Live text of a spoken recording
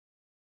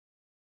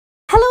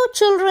Hello,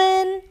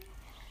 children.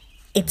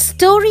 It's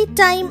story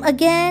time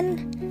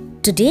again.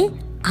 Today,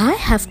 I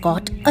have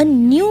got a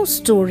new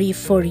story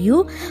for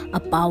you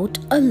about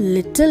a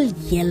little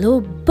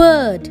yellow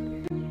bird.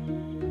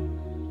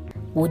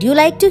 Would you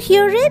like to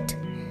hear it?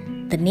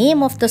 The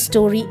name of the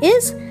story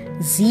is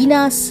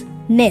Zina's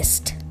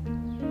Nest.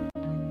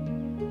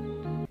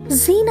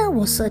 Zina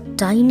was a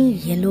tiny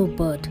yellow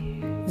bird.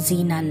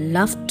 Zina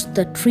loved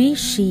the tree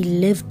she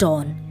lived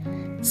on.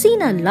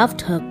 Zina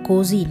loved her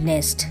cozy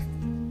nest.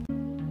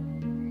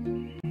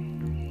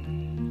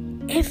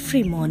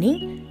 Every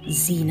morning,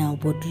 Zina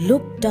would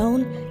look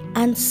down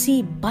and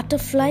see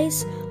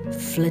butterflies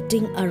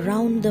flitting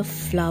around the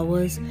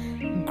flowers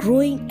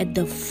growing at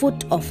the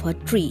foot of her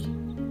tree.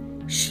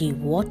 She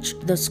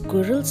watched the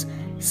squirrels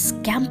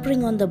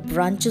scampering on the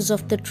branches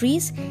of the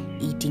trees,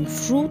 eating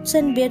fruits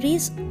and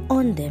berries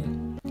on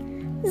them.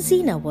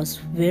 Zina was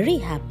very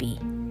happy.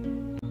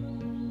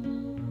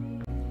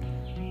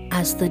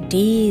 As the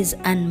days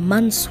and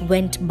months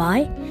went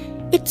by,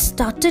 it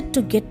started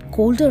to get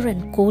colder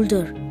and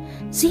colder.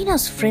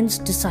 Zina's friends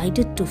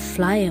decided to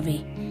fly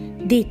away.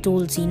 They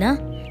told Zina,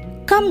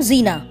 "Come,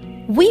 Zina,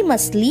 we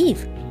must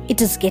leave.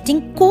 It is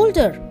getting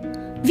colder.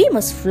 We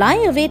must fly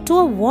away to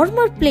a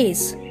warmer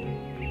place."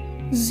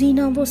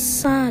 Zina was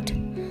sad.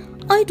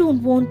 "I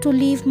don't want to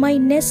leave my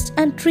nest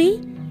and tree,"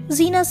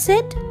 Zina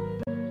said.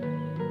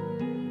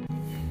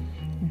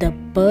 The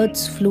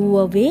birds flew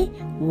away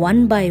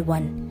one by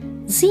one.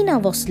 Zina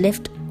was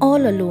left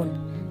all alone.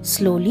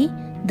 Slowly,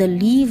 the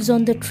leaves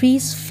on the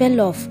trees fell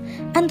off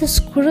and the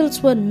squirrels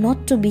were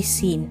not to be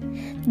seen.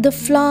 The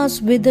flowers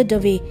withered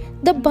away.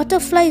 The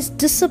butterflies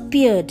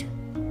disappeared.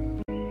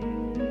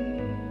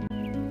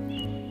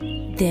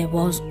 There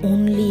was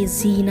only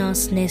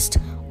Zina's nest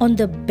on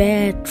the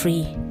bare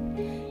tree.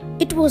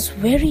 It was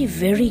very,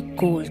 very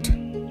cold.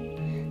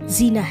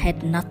 Zina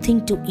had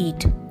nothing to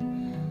eat.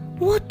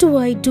 "What do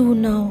I do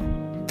now?"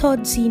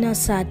 thought Zina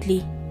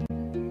sadly.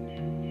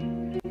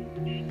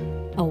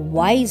 A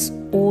wise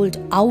old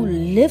owl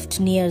lived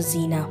near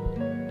Zina.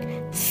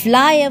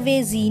 "Fly away,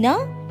 Zina,"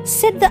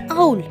 said the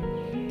owl.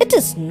 "It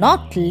is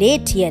not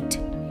late yet.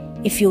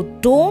 If you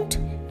don't,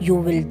 you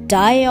will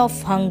die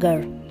of hunger.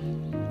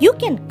 You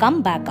can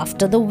come back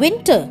after the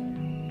winter."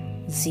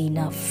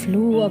 Zina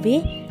flew away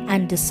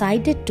and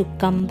decided to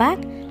come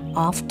back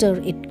after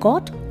it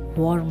got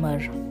warmer.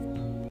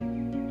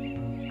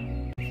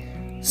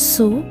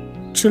 So,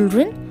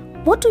 children,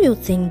 what do you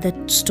think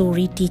that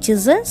story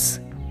teaches us?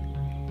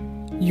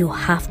 You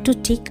have to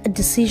take a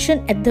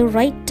decision at the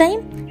right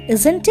time,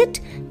 isn't it?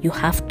 You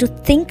have to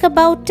think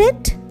about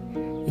it.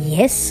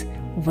 Yes,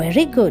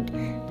 very good.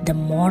 The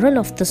moral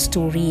of the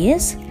story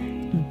is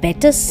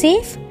better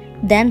safe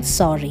than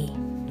sorry.